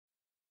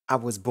I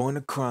was born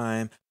a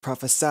crime,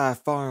 prophesied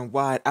far and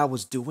wide, I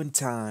was doing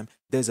time.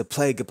 There's a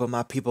plague but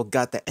my people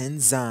got the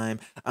enzyme.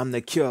 I'm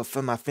the cure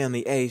for my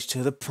family age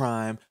to the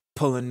prime,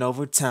 pulling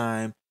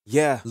overtime.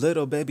 Yeah,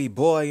 little baby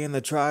boy in the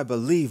tribe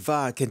of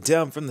Levi,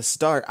 condemned from the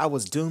start, I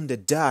was doomed to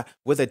die.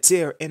 With a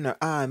tear in her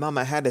eye,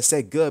 mama had to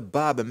say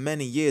goodbye, but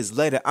many years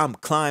later I'm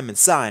climbing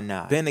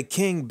Sinai. Been a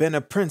king, been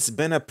a prince,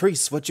 been a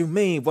priest, what you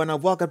mean? When I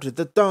walk up to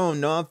the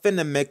throne, no I'm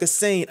finna make a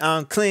scene,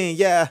 I'm clean,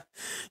 yeah.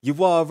 You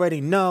already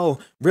know,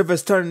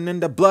 rivers turning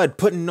into blood,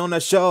 putting on a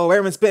show.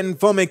 Aaron spitting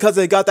for me cause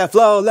they got that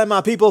flow, let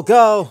my people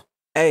go.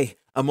 Hey,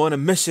 I'm on a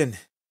mission,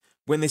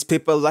 when these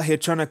people out here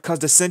trying to cause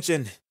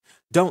dissension.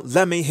 Don't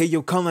let me hear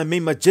you calling me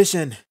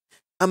magician.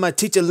 I'm a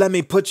teacher, let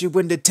me put you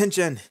in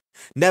detention.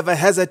 Never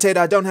hesitate,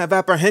 I don't have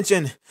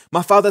apprehension.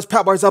 My father's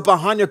powers up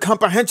behind your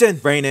comprehension.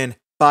 Raining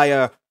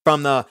fire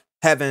from the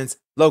heavens,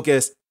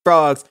 locusts,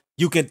 frogs.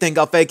 You can think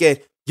I'll fake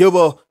it. You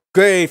will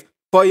grave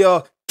for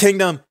your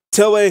kingdom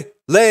till we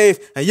leave,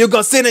 and you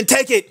gon' sit and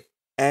take it.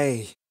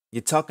 Hey,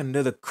 you're talking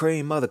to the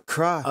cream of the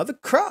crop.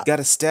 Got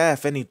a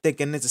staff and he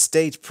thinking it's a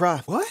stage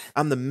prop. What?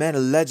 I'm the man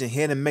of legend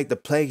here to make the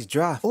plagues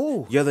drop.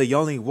 Ooh. You're the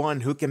only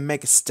one who can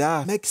make it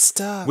stop.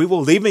 We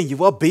will leave and you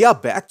will be our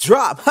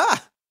backdrop.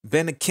 Ha!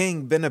 Been a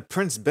king, been a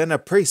prince, been a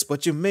priest.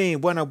 What you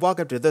mean? When I walk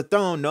up to the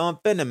throne, no I'm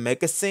finna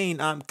make a scene.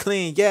 I'm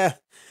clean, yeah.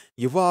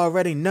 You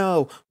already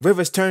know.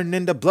 Rivers turning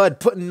into blood,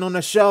 putting on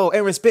a show.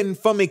 Aaron spitting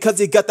for me cause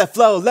he got that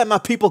flow. Let my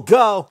people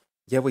go.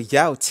 Yeah, we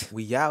out.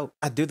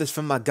 I do this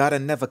for my God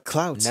and never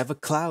clout.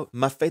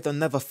 My faith will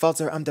never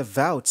falter, I'm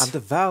devout.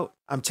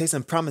 I'm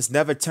chasing promise,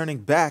 never turning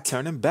back.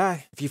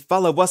 If you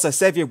follow us, our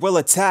Savior will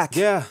attack.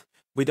 Yeah,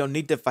 we don't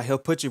need to fight, he'll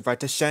put you right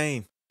to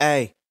shame.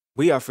 Ay,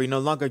 we are free, no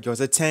longer yours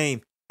are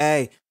tame.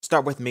 Ay,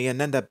 start with me and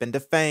end up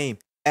into fame.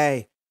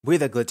 Ay, we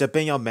the glitch up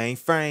in your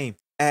mainframe.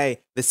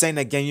 Ay, this ain't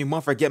a game, you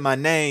won't forget my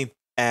name.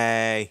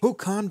 Ay, who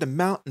climbed a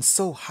mountain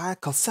so high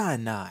called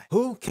Sinai?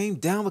 Who came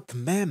down with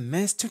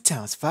commandments 2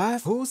 times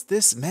 5? Who's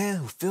this man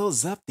who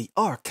fills up the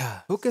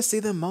archive? Who can see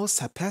the Most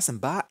High passing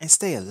by and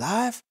stay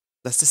alive?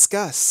 Let's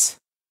discuss.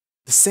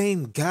 The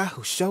same guy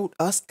who showed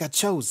us God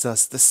chose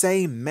us. The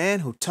same man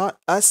who taught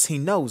us he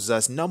knows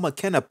us. No one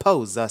can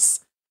oppose us.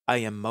 I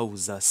am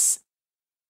Moses.